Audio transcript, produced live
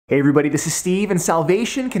Hey everybody, this is Steve, and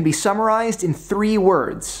salvation can be summarized in 3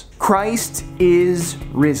 words. Christ is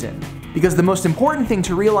risen. Because the most important thing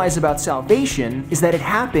to realize about salvation is that it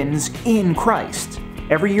happens in Christ.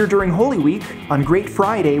 Every year during Holy Week, on Great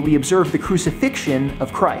Friday, we observe the crucifixion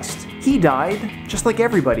of Christ. He died, just like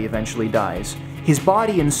everybody eventually dies. His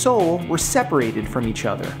body and soul were separated from each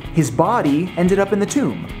other. His body ended up in the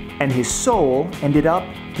tomb, and his soul ended up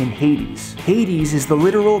in Hades. Hades is the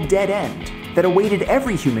literal dead end that awaited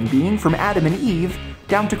every human being from Adam and Eve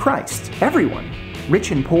down to Christ. Everyone,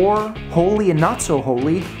 rich and poor, holy and not so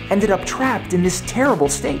holy, ended up trapped in this terrible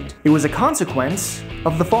state. It was a consequence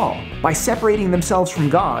of the fall. By separating themselves from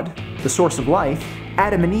God, the source of life,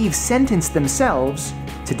 Adam and Eve sentenced themselves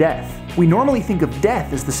to death. We normally think of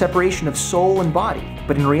death as the separation of soul and body,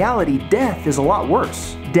 but in reality, death is a lot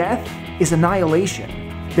worse. Death is annihilation,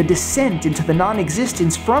 the descent into the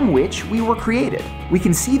non-existence from which we were created. We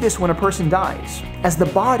can see this when a person dies, as the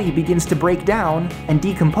body begins to break down and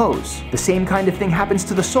decompose. The same kind of thing happens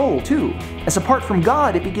to the soul too, as apart from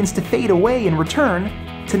God it begins to fade away and return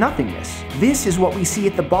to nothingness. This is what we see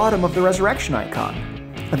at the bottom of the resurrection icon,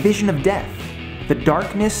 a vision of death, the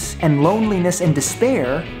darkness and loneliness and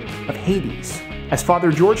despair of Hades. As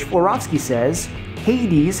Father George Florovsky says,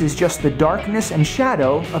 Hades is just the darkness and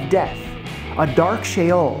shadow of death. A dark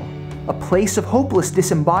Sheol, a place of hopeless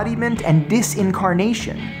disembodiment and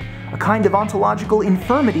disincarnation, a kind of ontological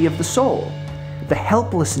infirmity of the soul, the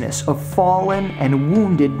helplessness of fallen and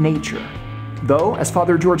wounded nature. Though, as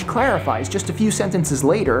Father George clarifies just a few sentences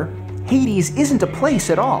later, Hades isn't a place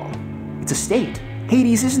at all. It's a state.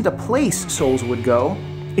 Hades isn't a place souls would go,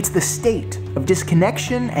 it's the state of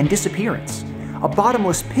disconnection and disappearance, a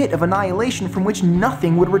bottomless pit of annihilation from which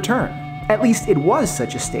nothing would return. At least it was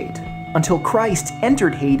such a state, until Christ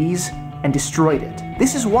entered Hades and destroyed it.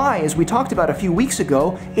 This is why, as we talked about a few weeks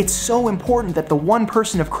ago, it's so important that the one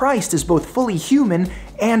person of Christ is both fully human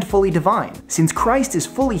and fully divine. Since Christ is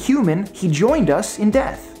fully human, he joined us in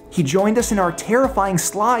death. He joined us in our terrifying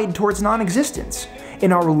slide towards non-existence,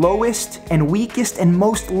 in our lowest and weakest and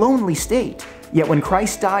most lonely state. Yet when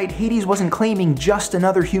Christ died, Hades wasn't claiming just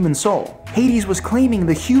another human soul. Hades was claiming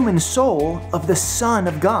the human soul of the Son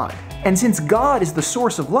of God. And since God is the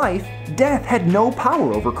source of life, death had no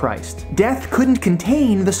power over Christ. Death couldn't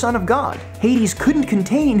contain the Son of God. Hades couldn't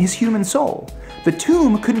contain his human soul. The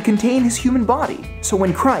tomb couldn't contain his human body. So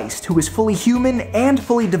when Christ, who is fully human and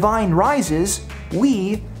fully divine, rises,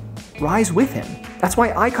 we rise with him. That's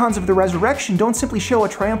why icons of the resurrection don't simply show a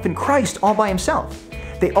triumphant Christ all by himself.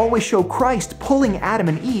 They always show Christ pulling Adam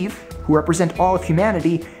and Eve, who represent all of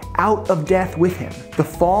humanity, out of death with him. The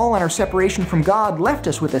fall and our separation from God left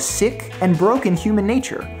us with a sick and broken human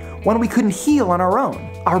nature, one we couldn't heal on our own.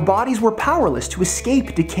 Our bodies were powerless to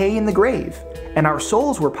escape decay in the grave, and our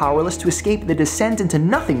souls were powerless to escape the descent into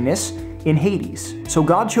nothingness in Hades. So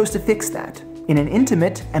God chose to fix that in an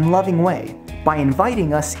intimate and loving way by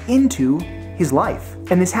inviting us into his life.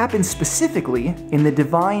 And this happens specifically in the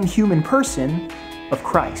divine human person of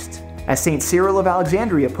Christ. As St. Cyril of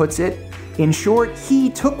Alexandria puts it, in short, he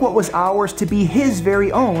took what was ours to be his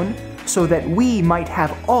very own, so that we might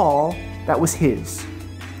have all that was his.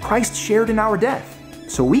 Christ shared in our death,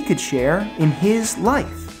 so we could share in his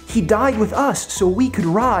life. He died with us so we could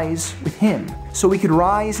rise with him, so we could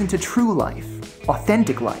rise into true life,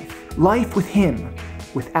 authentic life, life with him,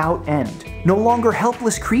 without end. No longer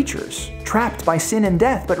helpless creatures, trapped by sin and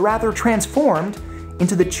death, but rather transformed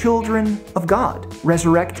into the children of God,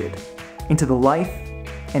 resurrected into the life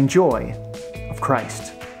and joy of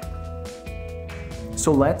Christ.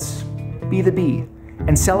 So let's be the bee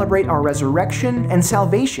and celebrate our resurrection and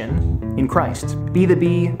salvation in Christ. Be the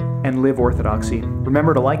bee and live orthodoxy.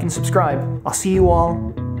 Remember to like and subscribe. I'll see you all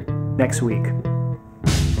next week.